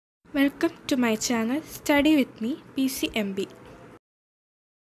Welcome to my channel Study with Me PCMB.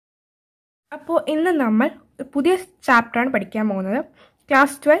 അപ്പോൾ ഇന്ന് നമ്മൾ പുതിയ ചാപ്റ്ററാണ് പഠിക്കാൻ പോകുന്നത്.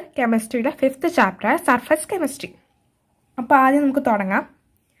 Class 12 കെമിസ്ട്രിയുടെ 5th ചാപ്റ്ററായ surface chemistry. അപ്പോൾ ആദ്യം നമുക്ക് തുടങ്ങാം.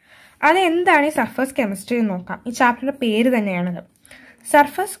 അത് എന്താണ് ഈ സർഫസ് കെമിസ്ട്രി എന്ന് നോക്കാം. ഈ ചാപ്റ്ററിൻ്റെ പേര് തന്നെയാണത്.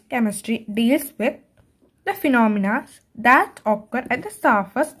 Surface chemistry deals with the ഫിനോമിനാസ് that ochre at the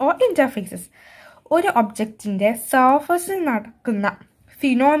surface or interfaces. ഒരു ഒബ്ജക്റ്റിൻ്റെ സർഫസിൽ നടക്കുന്ന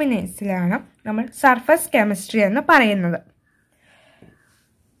ഫിനോമിനേഴ്സിലാണ് നമ്മൾ സർഫസ് കെമിസ്ട്രി എന്ന് പറയുന്നത്.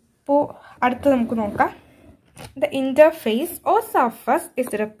 അപ്പോൾ അടുത്ത് നമുക്ക് നോക്കാം. The interface or surface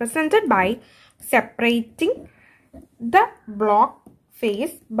is represented by separating the block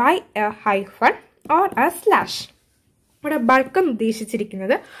face by A hyphen or A slash. ഇവിടെ ബൾക്ക്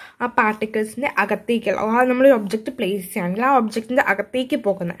ഉദ്ദേശിച്ചിരിക്കുന്നത് ആ പാർട്ടിക്കിൾസിൻ്റെ അകത്തേക്കുള്ള നമ്മളൊരു ഒബ്ജക്റ്റ് പ്ലേസ് ചെയ്യുകയാണെങ്കിൽ ആ ഒബ്ജക്റ്റിൻ്റെ അകത്തേക്ക്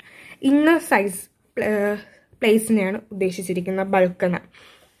പോകുന്ന ഇന്നർ സൈസ് പ്ലേസിനെയാണ് ഉദ്ദേശിച്ചിരിക്കുന്നത് ബൾക്കെന്ന്.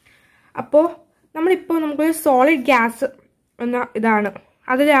 അപ്പോൾ നമുക്കൊരു സോളിഡ് ഗ്യാസ് എന്ന ഇതാണ്,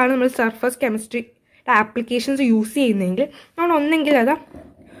 അതിലാണ് നമ്മൾ സർഫസ് കെമിസ്ട്രിയുടെ ആപ്ലിക്കേഷൻസ് യൂസ് ചെയ്യുന്നതെങ്കിൽ നമ്മൾ ഒന്നെങ്കിൽ അത്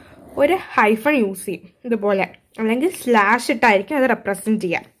ഒരു ഹൈഫൺ യൂസ് ചെയ്യും ഇതുപോലെ, അല്ലെങ്കിൽ സ്ലാഷ് ഇട്ടായിരിക്കും അത് റെപ്രസെൻറ്റ്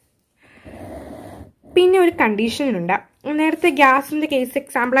ചെയ്യുക. പിന്നെ ഒരു കണ്ടീഷനുണ്ട്. നേരത്തെ ഗ്യാസിൻ്റെ കേസ്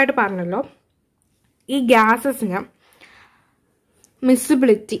എക്സാമ്പിളായിട്ട് പറഞ്ഞല്ലോ, ഈ ഗ്യാസസിന്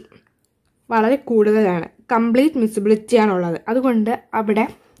മിസിബിലിറ്റി വളരെ കൂടുതലാണ്, കംപ്ലീറ്റ് മിസിബിലിറ്റിയാണുള്ളത്. അതുകൊണ്ട് അവിടെ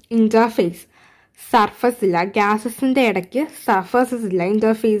ഇൻ്റർഫേസ് സർഫസ് ഇല്ല, ഗ്യാസസിൻ്റെ ഇടയ്ക്ക് സർഫസസ് ഇല്ല,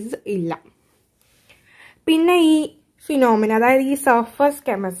 ഇൻ്റർഫേസ് ഇല്ല. പിന്നെ ഈ ഫിനോമിന, അതായത് ഈ സർഫസ്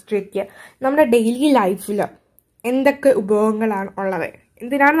കെമിസ്ട്രിക്ക് നമ്മുടെ ഡെയിലി ലൈഫിൽ എന്തൊക്കെ ഉപയോഗങ്ങളാണ് ഉള്ളത്,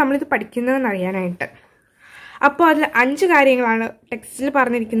 എന്തിനാണ് നമ്മളിത് പഠിക്കുന്നതെന്ന് അറിയാനായിട്ട്. അപ്പോൾ അതിൽ 5 കാര്യങ്ങളാണ് ടെക്സ്റ്റിൽ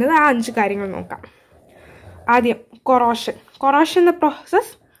പറഞ്ഞിരിക്കുന്നത്. ആ 5 കാര്യങ്ങൾ നോക്കാം. ആദ്യം കൊറോഷൻ എന്ന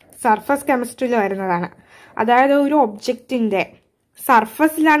പ്രോസസ് സർഫസ് കെമിസ്ട്രിയിൽ വരുന്നതാണ്. അതായത് ഒരു ഒബ്ജക്റ്റിൻ്റെ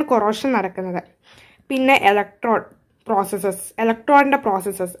സർഫസിലാണ് കൊറോഷൻ നടക്കുന്നത്. പിന്നെ ഇലക്ട്രോണിൻ്റെ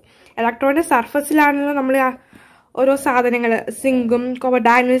പ്രോസസ്സസ് ഇലക്ട്രോണിൻ്റെ സർഫസിലാണല്ലോ നമ്മൾ ഓരോ സാധനങ്ങൾ, സിങ്കും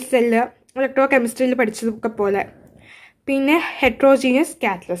ഡൈനൽ സെല്ല് ഇലക്ട്രോ കെമിസ്ട്രിയിൽ പഠിച്ചതൊക്കെ പോലെ. പിന്നെ ഹെട്രോജീനിയസ്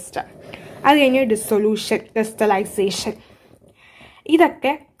കാറ്റലിസ്റ്റ്, അത് കഴിഞ്ഞ് ഡിസൊല്യൂഷൻ, ക്രിസ്റ്റലൈസേഷൻ.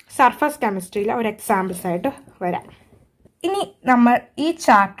 ഇതൊക്കെ സർഫസ് കെമിസ്ട്രിയിലെ ഒരു എക്സാമ്പിൾസ് ആയിട്ട് വരാം. ഇനി നമ്മൾ ഈ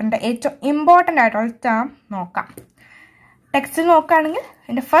ചാപ്റ്ററിൻ്റെ ഏറ്റവും ഇമ്പോർട്ടൻ്റ് ആയിട്ടുള്ള ടേം നോക്കാം. ടെക്സ്റ്റിൽ നോക്കുകയാണെങ്കിൽ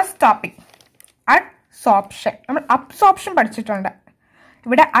എൻ്റെ ഫസ്റ്റ് ടോപ്പിക് അഡ്സോർപ്ഷൻ. നമ്മൾ അബ്സോർപ്ഷൻ പഠിച്ചിട്ടുണ്ട്,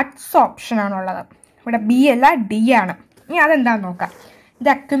 ഇവിടെ അഡ്സോർപ്ഷൻ ആണുള്ളത്. ഇവിടെ ബി അല്ല ഡി ആണ്. ഇനി അതെന്താണെന്ന് നോക്കാം. The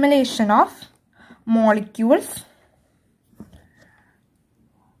accumulation of molecules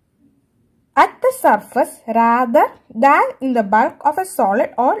at the surface rather than in the bulk of a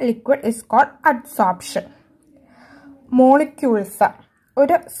solid or liquid is called adsorption. Molecules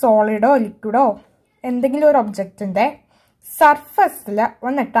ഒരു സോളിഡോ ലിക്വിഡോ എന്തെങ്കിലും ഒരു ഒബ്ജക്റ്റിൻ്റെ സർഫസിൽ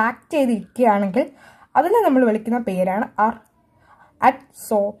വന്ന് അട്രാക്ട് ചെയ്തിരിക്കുകയാണെങ്കിൽ അതിനെ നമ്മൾ വിളിക്കുന്ന പേരാണ്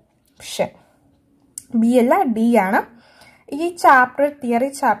അഡ്സോർപ്ഷൻ. ബി അല്ല ഡി ആണ്. ഈ ചാപ്റ്റർ തിയറി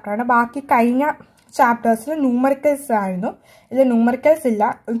ചാപ്റ്ററാണ്. ബാക്കി കഴിഞ്ഞ ചാപ്റ്റേഴ്സിൽ ന്യൂമറിക്കൽസ് ആയിരുന്നു. ഇതിൽ ന്യൂമറിക്കൽസ് ഇല്ല,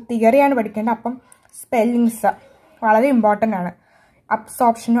 തിയറിയാണ് പഠിക്കേണ്ടത്. അപ്പം സ്പെല്ലിങ്സ് വളരെ ഇമ്പോർട്ടൻ്റ് ആണ്.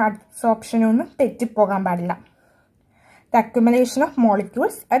 അബ്സോർപ്ഷനും അഡ്സോർപ്ഷനും ഒന്നും തെറ്റിപ്പോകാൻ പാടില്ല. The accumulation of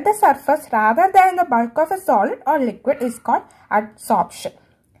molecules at the surface rather than in the bulk of a solid or liquid is called adsorption.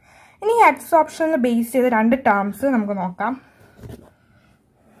 ഇനി അഡ്സോർപ്ഷനിൽ ബേസ് ചെയ്ത 2 ടേംസ് നമുക്ക് നോക്കാം.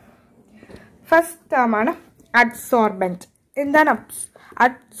 First ടേമാണ് adsorbent. എന്താണ്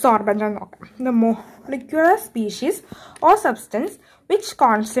അഡ്സോർബൻറ്റ് എന്ന് നോക്കാം. The molecular species or substance which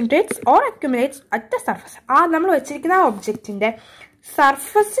concentrates or accumulates at the surface. നമ്മൾ വെച്ചിരിക്കുന്ന ആ ഒബ്ജക്റ്റിൻ്റെ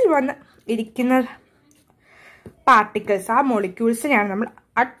സർഫസിൽ വന്ന് ഇരിക്കുന്ന പാർട്ടിക്കിൾസ്, ആ മോളിക്യൂൾസിനെയാണ് നമ്മൾ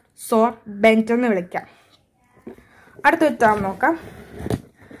അഡ്സോർബെന്റ് എന്ന് വിളിക്കാം. അടുത്തൊരു ടേം നോക്കാം.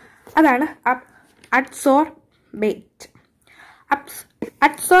 അതാണ് അഡ്സോർബേറ്റ്.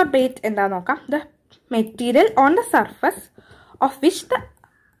 അഡ്സോർബേറ്റ് എന്താണെന്ന് നോക്കാം. The material on the surface of which the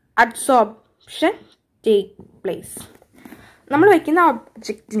adsorption take place. നമ്മൾ വയ്ക്കുന്ന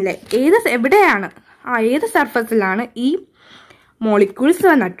ഒബ്ജക്റ്റിലെ എവിടെയാണ് ഏത് സർഫസിലാണ് ഈ മോളിക്യൂൾസ്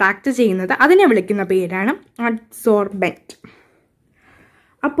വന്ന് അട്രാക്ട് ചെയ്യുന്നത്, അതിനെ വിളിക്കുന്ന പേരാണ് അഡ്സോർബെന്റ്.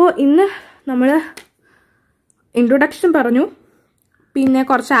 അപ്പോൾ ഇന്ന് നമ്മൾ ഇൻട്രൊഡക്ഷൻ പറഞ്ഞു, പിന്നെ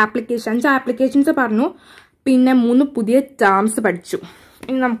കുറച്ച് 5 ആപ്ലിക്കേഷൻസ് പറഞ്ഞു, പിന്നെ 3 പുതിയ ടേംസ് പഠിച്ചു.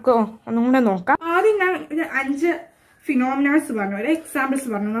 ഇനി നമുക്ക് ഒന്നും കൂടെ നോക്കാം. ആദ്യം ഞാൻ ഒരു 5 ഫിനോമിനാസ് പറഞ്ഞു, ഒരു എക്സാമ്പിൾസ്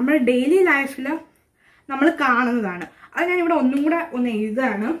പറഞ്ഞു. നമ്മുടെ ഡെയിലി ലൈഫിൽ നമ്മൾ കാണുന്നതാണ്. അത് ഞാൻ ഇവിടെ ഒന്നും കൂടെ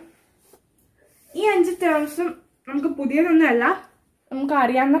എഴുതാണ്. ഈ 5 ടേംസും നമുക്ക് പുതിയതൊന്നുമല്ല, നമുക്ക്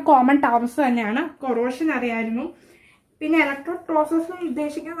അറിയാവുന്ന കോമൺ ടേംസ് തന്നെയാണ്. കൊറോഷൻ അറിയായിരുന്നു. പിന്നെ ഇലക്ട്രോ പ്രോസസ്സും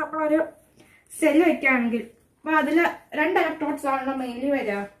ഉദ്ദേശിക്കുന്നത് നമ്മളൊരു സെല്ല് വെക്കുകയാണെങ്കിൽ അപ്പോൾ അതിൽ 2 ഇലക്ട്രോഡ്സ് ആണല്ലോ മെയിൻലി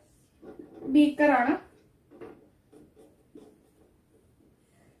വരിക. ബീക്കറാണ്.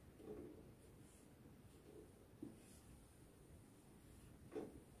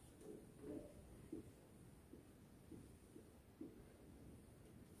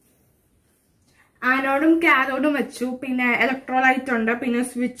 ആനോഡും കാഥോഡും വെച്ചു, പിന്നെ ഇലക്ട്രോലൈറ്റ് ഉണ്ട്, പിന്നെ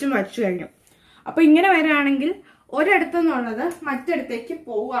സ്വിച്ചും വെച്ചു കഴിഞ്ഞു. അപ്പൊ ഇങ്ങനെ വരികയാണെങ്കിൽ ഒരിടത്തു നിന്നുള്ളത് മറ്റിടത്തേക്ക്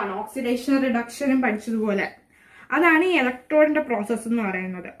പോവുകയാണ്. ഓക്സിഡേഷൻ റിഡക്ഷനും പഠിച്ചതുപോലെ. അതാണ് ഈ ഇലക്ട്രോഡിന്റെ പ്രോസസ്സ് എന്ന്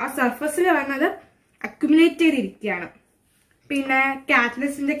പറയുന്നത്. ആ സർഫസിൽ വന്നത് അക്യുമുലേറ്റ് ചെയ്തിരിക്കുകയാണ്. പിന്നെ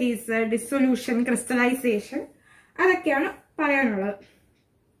കാറ്റലിസ്റ്റിന്റെ കേസ്, ഡിസൊല്യൂഷൻ, ക്രിസ്റ്റലൈസേഷൻ, അതൊക്കെയാണ് പറയാനുള്ളത്.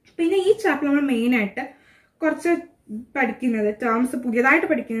 പിന്നെ ഈ ചാപ്റ്റർ നമ്മൾ മെയിൻ ആയിട്ട് കുറച്ച് പഠിക്കുന്നത്, ടേംസ് പുതിയതായിട്ട്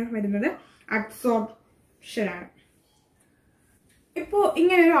വരുന്നത് അഡ്സോർപ്ഷൻ ആണ്. ഇപ്പോ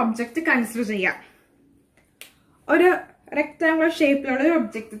ഇങ്ങനെ ഒരു ഒബ്ജക്റ്റ് കൺസിഡർ ചെയ്യാം. ഒരു റെക്ടാങ്കുലർ ഷേപ്പിലുള്ള ഒരു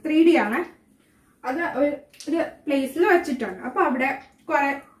ഒബ്ജക്റ്റ് 3D ആണ്. അത് ഒരു പ്ലേസിൽ വെച്ചിട്ടുണ്ട്. അപ്പൊ അവിടെ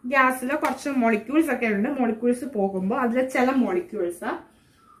കുറെ ഗ്യാസിൽ കുറച്ച് മോളിക്യൂൾസ് ഒക്കെ ഉണ്ട്. മോളിക്യൂൾസ് പോകുമ്പോൾ അതിലെ ചില മോളിക്യൂൾസ്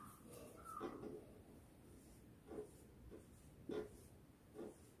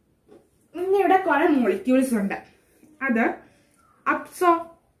ഇവിടെ കുറെ മോളിക്യൂൾസ് ഉണ്ട്. അത്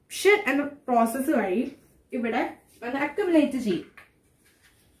അബ്സോർപ്ഷൻ എന്ന പ്രോസസ്സ് വഴി ഇവിടെ അക്യുമുലേറ്റ് ചെയ്യും.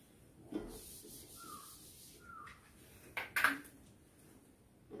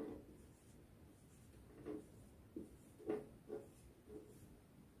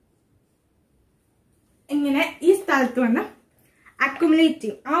 ഇങ്ങനെ ഈ സ്ഥലത്ത് വന്ന് അക്യുമുലേറ്റ്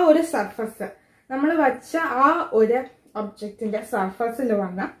ചെയ്യും. ആ ഒരു സർഫസ് നമ്മൾ വച്ച ആ ഒരു ഒബ്ജക്റ്റിന്റെ സർഫസിൽ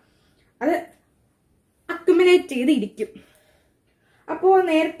വന്ന് അത് അക്യുമുലേറ്റ് ചെയ്തിരിക്കും. അപ്പോൾ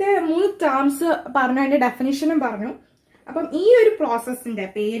നേരത്തെ 3 ടേംസ് പറഞ്ഞു, അതിന്റെ ഡെഫിനിഷനും പറഞ്ഞു. അപ്പം ഈ ഒരു പ്രോസസ്സിന്റെ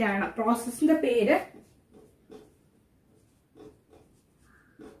പേര്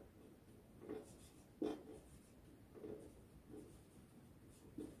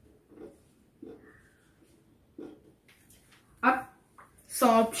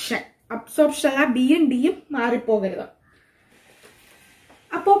അബ്സോർപ്ഷൻ. ബിയും ഡിയും മാറിപ്പോകരുത്.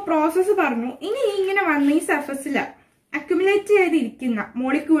 അപ്പോ പ്രോസസ്സ് പറഞ്ഞു. ഇനി ഇങ്ങനെ വന്ന ഈ സർഫസിൽ അക്യുമുലേറ്റ് ചെയ്തിരിക്കുന്ന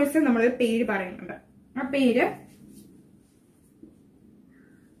മോളിക്യൂൾസ് നമ്മളൊരു പേര് പറയുന്നുണ്ട്. ആ പേര്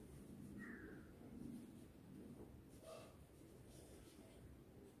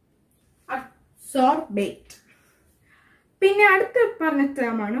അഡ്സോർബേറ്റ്. പിന്നെ അടുത്ത് പറഞ്ഞ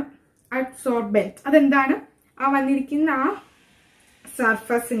ടേമാണ് അഡ്സോർബെന്റ്. അതെന്താണ്? ആ വന്നിരിക്കുന്ന ആ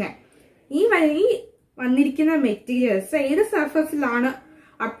സർഫസിനെ, ഈ വന്നിരിക്കുന്ന മെറ്റീരിയൽസ് ഏത് സർഫസിലാണ്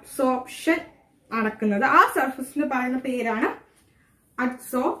അഡ്സോർപ്ഷൻ നടക്കുന്നത്, ആ സർഫസിന് പറയുന്ന പേരാണ്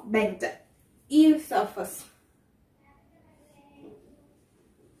അഡ്സോർബെന്റ്. ഈ സർഫസ്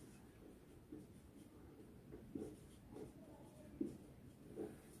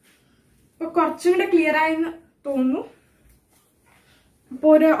ഇപ്പൊ കുറച്ചും കൂടെ ക്ലിയർ ആയെന്ന് തോന്നുന്നു. അപ്പൊ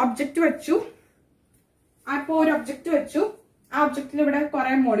ഒരു ഒബ്ജക്റ്റ് വെച്ചു. ആ ഒബ്ജക്റ്റിൽ ഇവിടെ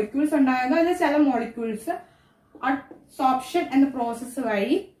കുറെ മോളിക്യൂൾസ് ഉണ്ടായിരുന്നു. അതിൽ ചില മോളിക്യൂൾസ് അഡ്സോർപ്ഷൻ എന്ന പ്രോസസ്സ്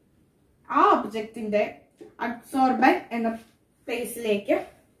വഴി ആ ഒബ്ജക്റ്റിന്റെ അഡ്സോർബൻ എന്ന പ്ലേസിലേക്ക്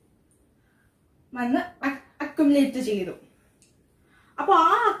വന്ന് അക്യുമുലേറ്റ് ചെയ്തു. അപ്പൊ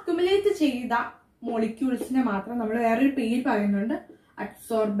ആ അക്യുമുലേറ്റ് ചെയ്ത മോളിക്യൂൾസിനെ മാത്രം നമ്മൾ വേറൊരു പേര് പറയുന്നുണ്ട്,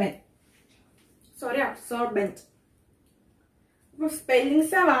 അഡ്സോർബെന്റ്. അപ്പൊ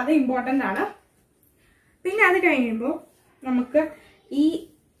സ്പെല്ലിങ്സ് വളരെ ഇമ്പോർട്ടന്റ് ആണ്. പിന്നെ അത് കഴിയുമ്പോൾ നമുക്ക് ഈ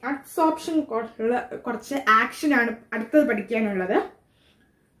അഡ്സോർപ്ഷൻ കുറച്ച് ആക്ഷൻ ആണ് അടുത്തത് പഠിക്കാനുള്ളത്.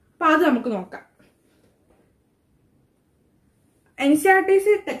 അപ്പൊ അത് നമുക്ക് നോക്കാം. NCERT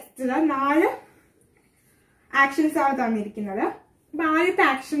ടെക്സ്റ്റില് 4 ആക്ഷൻസ് ആണ് തന്നിരിക്കുന്നത്. അപ്പൊ ആദ്യത്തെ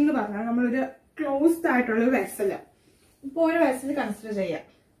ആക്ഷൻ എന്ന് പറഞ്ഞാൽ നമ്മളൊരു ക്ലോസ്ഡ് ആയിട്ടുള്ള ഒരു വെസല്, ഇപ്പൊ ഒരു വെസൽ കൺസിഡർ ചെയ്യാം.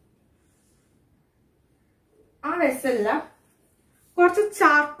 ആ വെസലില് കുറച്ച്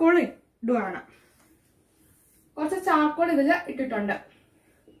ചാർക്കോൾ ഇടുവാണ്. കുറച്ച് ചാർക്കോൾ ഇതിൽ ഇട്ടിട്ടുണ്ട്.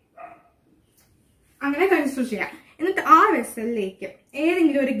 അങ്ങനെ കൺസിഡർ ചെയ്യാം. എന്നിട്ട് ആ വെസലിലേക്ക്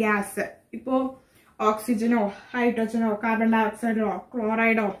ഏതെങ്കിലും ഒരു ഗ്യാസ്, ഇപ്പോ ഓക്സിജനോ ഹൈഡ്രജനോ കാർബൺ ഡയോക്സൈഡോ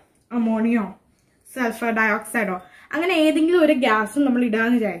ക്ലോറൈഡോ അമോണിയോ സൾഫർ ഡയോക്സൈഡോ അങ്ങനെ ഏതെങ്കിലും ഒരു ഗ്യാസ് നമ്മൾ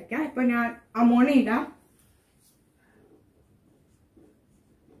ഇടാന്ന് വിചാരിക്കാം. ഇപ്പൊ ഞാൻ അമോണിയ ഇടാം.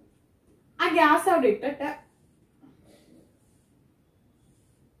 ആ ഗ്യാസ് അവിടെ ഇട്ടിട്ട്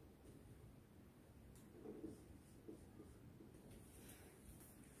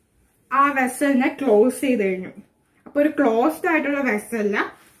ആ വെസലിനെ ക്ലോസ് ചെയ്ത് കഴിഞ്ഞു. അപ്പൊ ഒരു ക്ലോസ്ഡ് ആയിട്ടുള്ള വെസലില്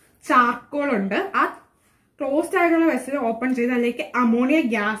ചാർക്കോൾ ഉണ്ട്. ആ ക്ലോസ്ഡ് ആയിട്ടുള്ള വെസൽ ഓപ്പൺ ചെയ്ത് അതിലേക്ക് അമോണിയ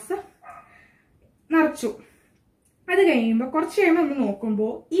ഗ്യാസ് നിറച്ചു. അത് കഴിയുമ്പോൾ കുറച്ച് കഴിയുമ്പോൾ നമ്മൾ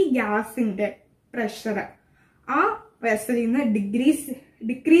നോക്കുമ്പോൾ ഈ ഗ്യാസിന്റെ പ്രഷർ ആ വെസലിൽ നിന്ന്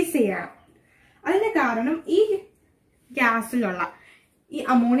ഡിക്രീസ് ചെയ്യണം. അതിന് കാരണം ഈ ഗ്യാസിലുള്ള ഈ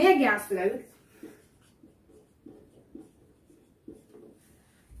അമോണിയ ഗ്യാസുകൾ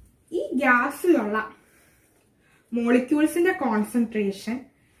ഈ ഗ്യാസിലുള്ള മോളിക്യൂൾസിന്റെ കോൺസെൻട്രേഷൻ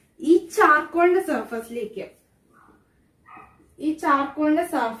ഈ ചാർക്കോളിന്റെ സർഫസിലേക്ക് ഈ ചാർക്കോളിന്റെ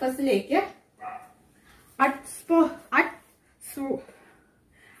സർഫസിലേക്ക്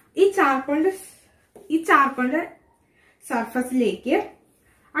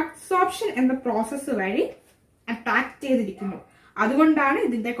അഡ്സോർപ്ഷൻ എന്ന പ്രോസസ്സ് വഴി അട്രാക്ട് ചെയ്തിരിക്കുന്നു. അതുകൊണ്ടാണ്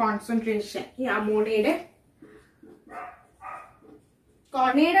ഇതിന്റെ കോൺസെൻട്രേഷൻ ഈ അമോണിയയുടെ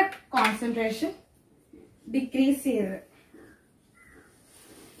കോൺസെൻട്രേഷൻ ഡിക്രീസ് ചെയ്തത്.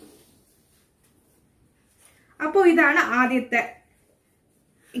 അപ്പോൾ ഇതാണ് ആദ്യത്തെ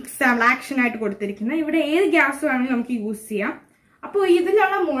എക്സാമ്പിൾ ആക്ഷൻ ആയിട്ട് കൊടുത്തിരിക്കുന്നത്. ഇവിടെ ഏത് ഗ്യാസ് വേണമെങ്കിലും നമുക്ക് യൂസ് ചെയ്യാം. അപ്പോൾ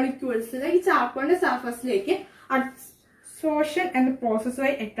ഇതിലുള്ള മോളിക്യൂൾസ് ഈ ചാർക്കോളിന്റെ സർഫസിലേക്ക് അഡ്സോർപ്ഷൻ എന്ന പ്രോസസ്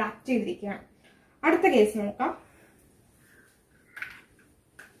വഴി അട്രാക്ട് ചെയ്തിരിക്കുകയാണ്. അടുത്ത കേസ് നോക്കാം.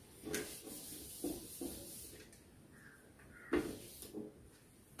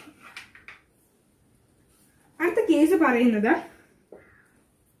 അടുത്ത കേസ് പറയുന്നത്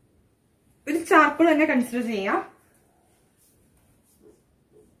ഒരു ചാർക്കോൾ തന്നെ കൺസിഡർ ചെയ്യാം.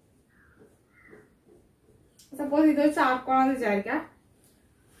 സപ്പോസ് ഇതൊരു ചാർക്കോളാന്ന് വിചാരിക്കാം.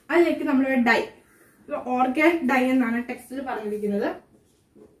 അതിലേക്ക് നമ്മളൊരു ഡൈ, ഓർഗാനിക് ഡൈ എന്നാണ് ടെക്സ്റ്റിൽ പറഞ്ഞിരിക്കുന്നത്.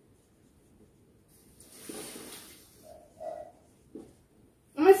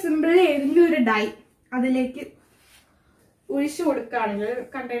 നമ്മൾ സിമ്പിളി ഏതെങ്കിലും ഒരു ഡൈ അതിലേക്ക് ഒഴിച്ചു കൊടുക്കുകയാണെങ്കിൽ,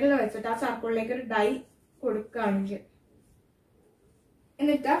 കണ്ടെയ്നറിൽ വെച്ചിട്ട് ആ ചാർക്കോളിലേക്ക് ഒരു ഡൈ കൊടുക്കുകയാണെങ്കിൽ,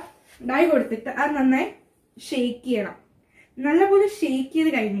 എന്നിട്ട് ഡൈ കൊടുത്തിട്ട് അത് നന്നായി ഷെയ്ക്ക് ചെയ്യണം. നല്ലപോലെ ഷെയ്ക്ക് ചെയ്ത്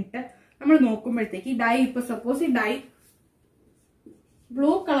കഴിഞ്ഞിട്ട് നമ്മൾ നോക്കുമ്പോഴത്തേക്ക് ഈ ഡൈ, ഇപ്പൊ സപ്പോസ് ഈ ഡൈ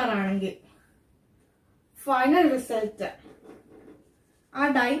ബ്ലൂ കളർ ആണെങ്കിൽ ഫൈനൽ റിസൾട്ട് ആ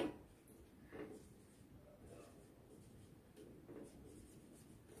ഡൈ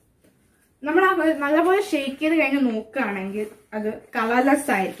നമ്മൾ നല്ലപോലെ ഷെയ്ക്ക് ചെയ്ത് കഴിഞ്ഞ് നോക്കുകയാണെങ്കിൽ അത്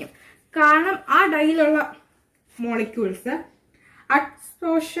കളർലെസ് ആയിരിക്കും. കാരണം ആ ഡൈയിലുള്ള മോളിക്യൂൾസ്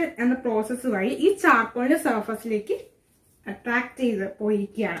അഡ്സോർപ്ഷൻ എന്ന പ്രോസസ്സ് വഴി ഈ ചാർക്കോളിന്റെ സർഫസിലേക്ക് അട്രാക്ട് ചെയ്ത്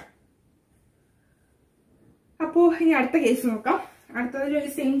പോയിരിക്കുകയാണ്. അപ്പോൾ ഇനി അടുത്ത കേസ് നോക്കാം. അടുത്തതിൽ ഒരു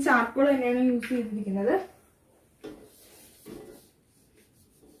സെയിം ചാർക്കോൾ തന്നെയാണ് യൂസ് ചെയ്തിരിക്കുന്നത്.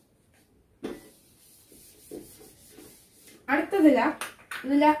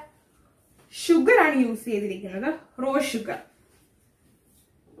 ഇതില ഷുഗർ ആണ് യൂസ് ചെയ്തിരിക്കുന്നത്, റോ ഷുഗർ.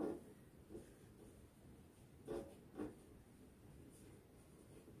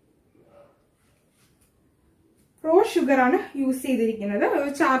 റോ ഷുഗർ ആണ് യൂസ് ചെയ്തിരിക്കുന്നത്.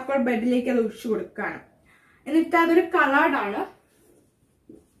 ഒരു ചാർക്കോൾ ബെഡിലേക്ക് അത് ഒഴിച്ചു കൊടുക്കുകയാണ്. എന്നിട്ട് അതൊരു കളേർഡ് ആണ്.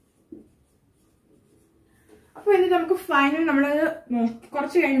 അപ്പൊ എന്നിട്ട് നമുക്ക് ഫൈനൽ നമ്മളത്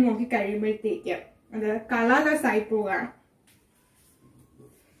കുറച്ച് കഴിഞ്ഞ് നോക്കി കഴിയുമ്പോഴത്തേക്ക് അത് കളർലെസ് ആയി പോവുകയാണ്.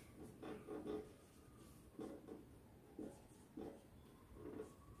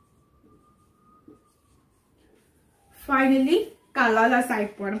 ഫൈനലി കളർലെസ് ആയി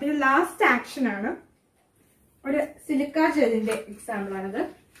പോവാണ്. പിന്നെ ലാസ്റ്റ് ആക്ഷൻ ആണ് ഒരു സിലിക്ക ജെല്ലിന്റെ എക്സാമ്പിൾ ആണിത്.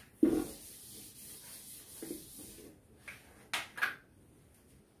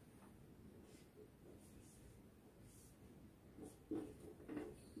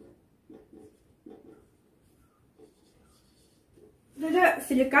 ഇതൊരു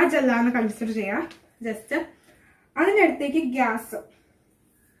സിലിക്ക ജെല്ലാന്ന് കൺസിഡർ ചെയ്യാം. ജസ്റ്റ് അതിന്റെ അടുത്തേക്ക്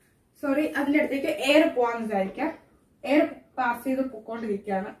അതിന്റെ അടുത്തേക്ക് എയർ പോവാന്ന് വിചാരിക്കാം. എയർ പാസ് ചെയ്ത്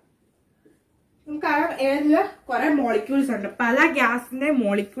പോയിക്കൊണ്ടിരിക്കുകയാണ്. നമുക്കറിയാം എയറിൽ കുറെ മോളിക്യൂൾസ് ഉണ്ട്. പല ഗ്യാസിന്റെ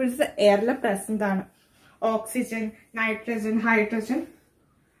മോളിക്യൂൾസ് എയറിൽ പ്രസന്റ് ആണ്. Oxygen, nitrogen, hydrogen.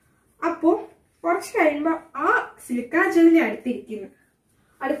 അപ്പോൾ കുറച്ച് കഴിയുമ്പോൾ ആ സിലിക്ക ജെല്ലിന്റെ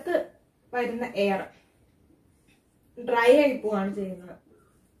അടുത്ത് വരുന്ന എയർ ഡ്രൈ ആയി പോവാണ് ചെയ്യുന്നത്.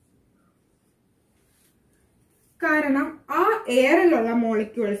 കാരണം ആ എയറിലുള്ള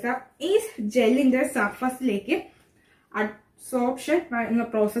മോളിക്യൂൾസ് ഈ ജെല്ലിന്റെ സർഫസിലേക്ക് അഡ്സോർപ്ഷൻ എന്ന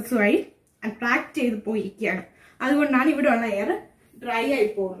പ്രോസസ് വഴി അട്രാക്ട് ചെയ്ത് പോയിരിക്കുകയാണ്. അതുകൊണ്ടാണ് ഇവിടെയുള്ള എയർ ഡ്രൈ ആയി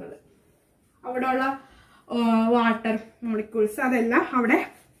പോകുന്നത്. അവിടെയുള്ള വാട്ടർ മോളിക്യൂൾസ് അതെല്ലാം അവിടെ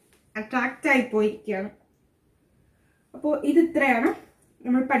അട്രാക്റ്റ് ആയി പോയിരിക്കുകയാണ്. അപ്പോൾ ഇത്രയാണ്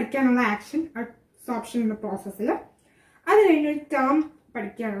നമ്മൾ പഠിക്കാനുള്ള ആക്ഷൻ അഡ്സോർപ്ഷൻ എന്ന പ്രോസസ്സിൽ. അത് കഴിഞ്ഞൊരു ടേം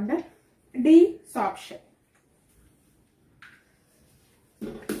പഠിക്കാനുണ്ട്, ഡീസോർപ്ഷൻ.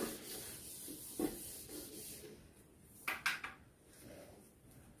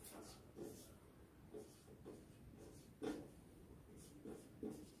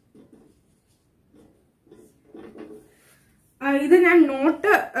 ഇത് ഞാൻ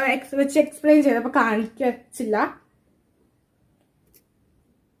നോട്ട് വെച്ച് എക്സ്പ്ലെയിൻ ചെയ്തപ്പോൾ കാണിച്ചില്ല.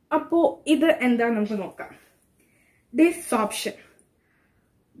 അപ്പോ ഇത് എന്താ നമുക്ക് നോക്കാം. Desorption.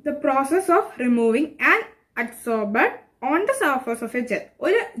 the process of removing an adsorbent on the surface of a gel.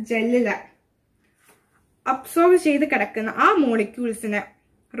 ഒരു ജെല്ലില് അബ്സോർബ് ചെയ്ത് കിടക്കുന്ന ആ മോളിക്യൂൾസിനെ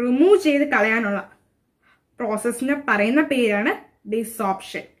റിമൂവ് ചെയ്ത് കളയാനുള്ള പ്രോസസ്സിനെ പറയുന്ന പേരാണ്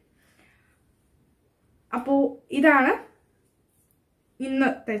ഡിസോർപ്ഷൻ. അപ്പോൾ ഇതാണ്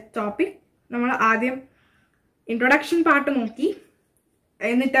ഇന്നത്തെ ടോപ്പിക്. നമ്മൾ ആദ്യം ഇൻട്രൊഡക്ഷൻ പാർട്ട് നോക്കി,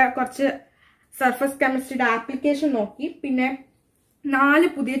 എന്നിട്ട് കുറച്ച് സർഫസ് കെമിസ്ട്രിയുടെ ആപ്ലിക്കേഷൻ നോക്കി, പിന്നെ 4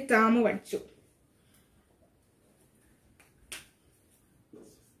 പുതിയ ടേം പഠിച്ചു.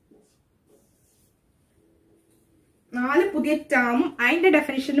 പുതിയ ടേമും അതിന്റെ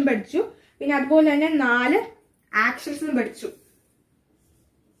ഡെഫിനിഷനും പഠിച്ചു. പിന്നെ അതുപോലെ തന്നെ 4 ആക്ഷൻസും പഠിച്ചു.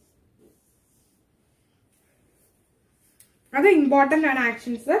 അത് ഇമ്പോർട്ടൻ്റ് ആണ്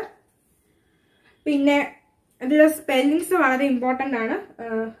ആക്ഷൻസ്. പിന്നെ ഇതിലെ സ്പെല്ലിങ്സ് വളരെ ഇമ്പോർട്ടൻ്റ് ആണ്,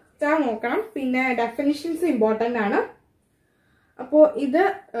 നോക്കണം. പിന്നെ ഡെഫിനിഷൻസ് ഇമ്പോർട്ടൻ്റ് ആണ്. അപ്പോൾ ഇത്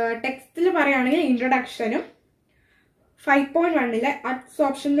ടെക്സ്റ്റിൽ പറയുകയാണെങ്കിൽ ഇൻട്രൊഡക്ഷനും 5.1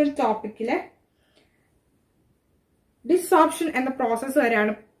 അഡ്സോർപ്ഷൻ്റെ ടോപ്പിക്കിലെ ഡിസോർപ്ഷൻ എന്ന പ്രോസസ്സ്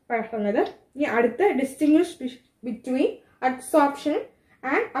വരെയാണ് പറയുന്നത്. ഇനി അടുത്ത് ഡിസ്റ്റിങ്വിഷ് ബിറ്റ്വീൻ അഡ്സോർപ്ഷൻ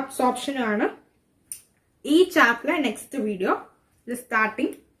ആൻഡ് അബ്സോർപ്ഷനും ആണ് ഈ ചാപ്റ്ററിലെ നെക്സ്റ്റ് വീഡിയോ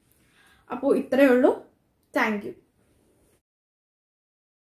സ്റ്റാർട്ടിങ്. അപ്പോൾ ഇത്രയേ ഉള്ളൂ. Thank you.